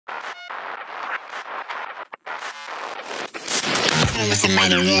Hey,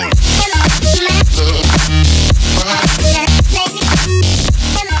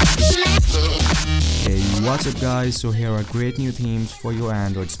 what's up guys, so here are great new themes for your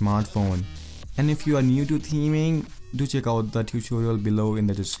Android smartphone. And if you are new to theming, do check out the tutorial below in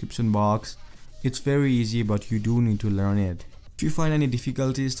the description box. It's very easy, but you do need to learn it. If you find any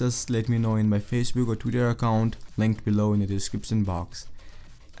difficulties, just let me know in my Facebook or Twitter account linked below in the description box.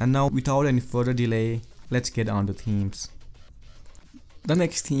 And now without any further delay, let's get on to themes. The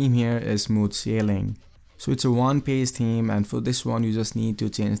next theme here is smooth sailing. So it's a one-page theme, and for this one you just need to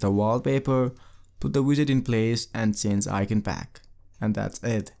change the wallpaper, put the widget in place and change icon pack, and that's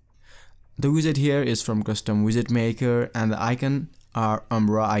it. The widget here is from Kustom Widget Maker and the icon are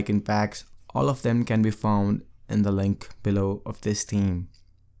Umbra icon packs. All of them can be found in the link below of this theme.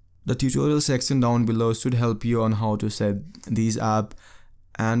 The tutorial section down below should help you on how to set these up.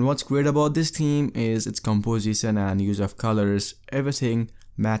 And what's great about this theme is its composition and use of colors. Everything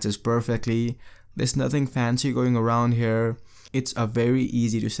matches perfectly. There's nothing fancy going around here. It's a very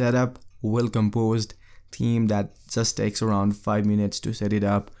easy to set up, well composed theme that just takes around 5 minutes to set it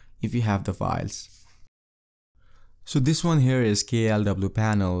up if you have the files. So this one here is KLW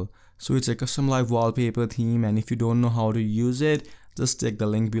panel. So it's a Kustom Live Wallpaper theme, and if you don't know how to use it, just check the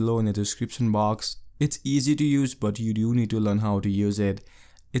link below in the description box. It's easy to use, but you do need to learn how to use it.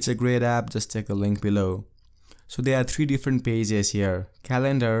 It's a great app, just check the link below. So there are 3 different pages here: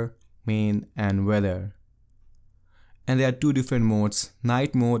 calendar, main and weather. And there are 2 different modes: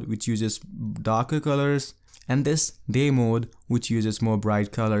 night mode, which uses darker colors, and this day mode, which uses more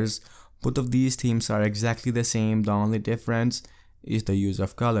bright colors. Both of these themes are exactly the same, the only difference is the use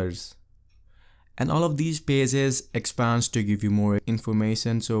of colors. And all of these pages expands to give you more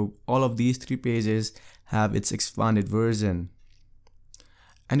information, so all of these 3 pages have its expanded version.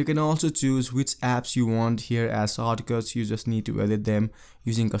 And you can also choose which apps you want here as shortcuts. You just need to edit them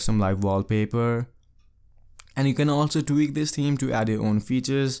using Kustom Live Wallpaper. And you can also tweak this theme to add your own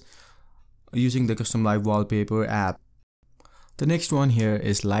features using the Kustom Live Wallpaper app. The next one here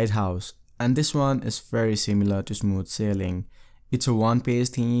is Lighthouse, and this one is very similar to Smooth Sailing. It's a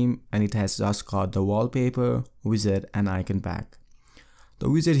one-page theme and it has just got the wallpaper, widget and icon pack. The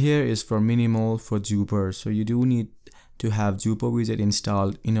widget here is for minimal for Jupyter, so you do need to have Jupyter widget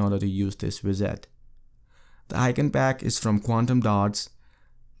installed in order to use this widget. The icon pack is from Quantum Dots,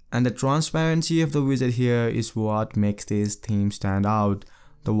 and the transparency of the widget here is what makes this theme stand out.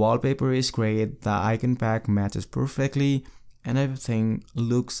 The wallpaper is great, the icon pack matches perfectly, and everything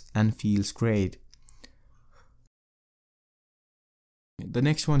looks and feels great. The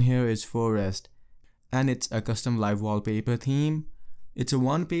next one here is Forest, and it's a Kustom Live Wallpaper theme. It's a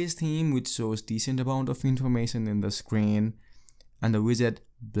one-page theme which shows decent amount of information in the screen, and the widget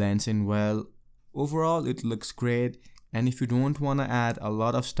blends in well. Overall it looks great, and if you don't want to add a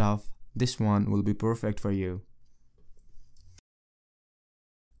lot of stuff, this one will be perfect for you.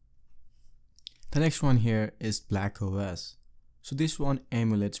 The next one here is Blackulas. So this one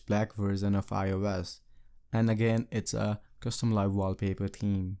emulates Black version of iOS, and again it's a Kustom Live Wallpaper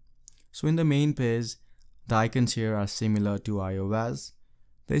theme. So in the main page, the icons here are similar to iOS.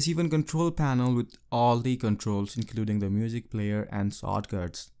 There's even control panel with all the controls including the music player and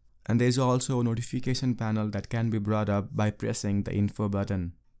shortcuts. And there's also a notification panel that can be brought up by pressing the info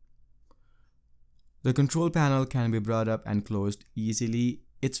button. The control panel can be brought up and closed easily.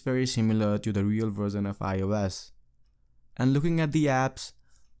 It's very similar to the real version of iOS. And looking at the apps,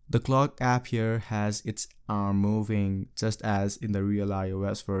 the clock app here has its arm moving just as in the real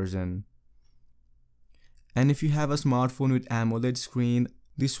iOS version. And if you have a smartphone with AMOLED screen,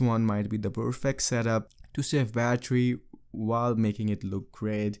 this one might be the perfect setup to save battery while making it look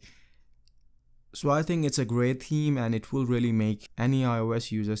great. So I think it's a great theme, and it will really make any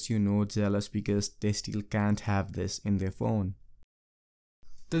iOS users you know jealous because they still can't have this in their phone.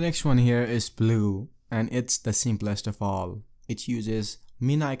 The next one here is Blue, and it's the simplest of all. It uses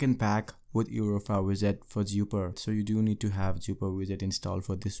Min icon pack with Europa widget for Jupyter, so you do need to have Jupyter widget installed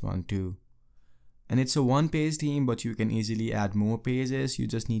for this one too. And it's a one-page theme, but you can easily add more pages. You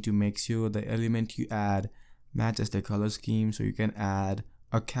just need to make sure the element you add matches the color scheme, so you can add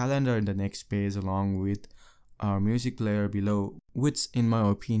a calendar in the next page along with our music player below, which in my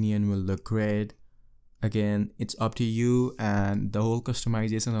opinion will look great. Again, it's up to you, and the whole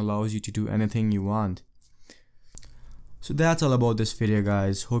customization allows you to do anything you want. So that's all about this video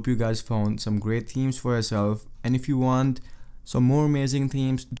guys. Hope you guys found some great themes for yourself, and if you want some more amazing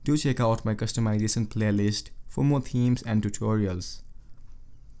themes, do check out my customization playlist for more themes and tutorials.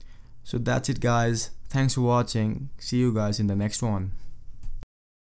 So that's it guys. Thanks for watching. See you guys in the next one.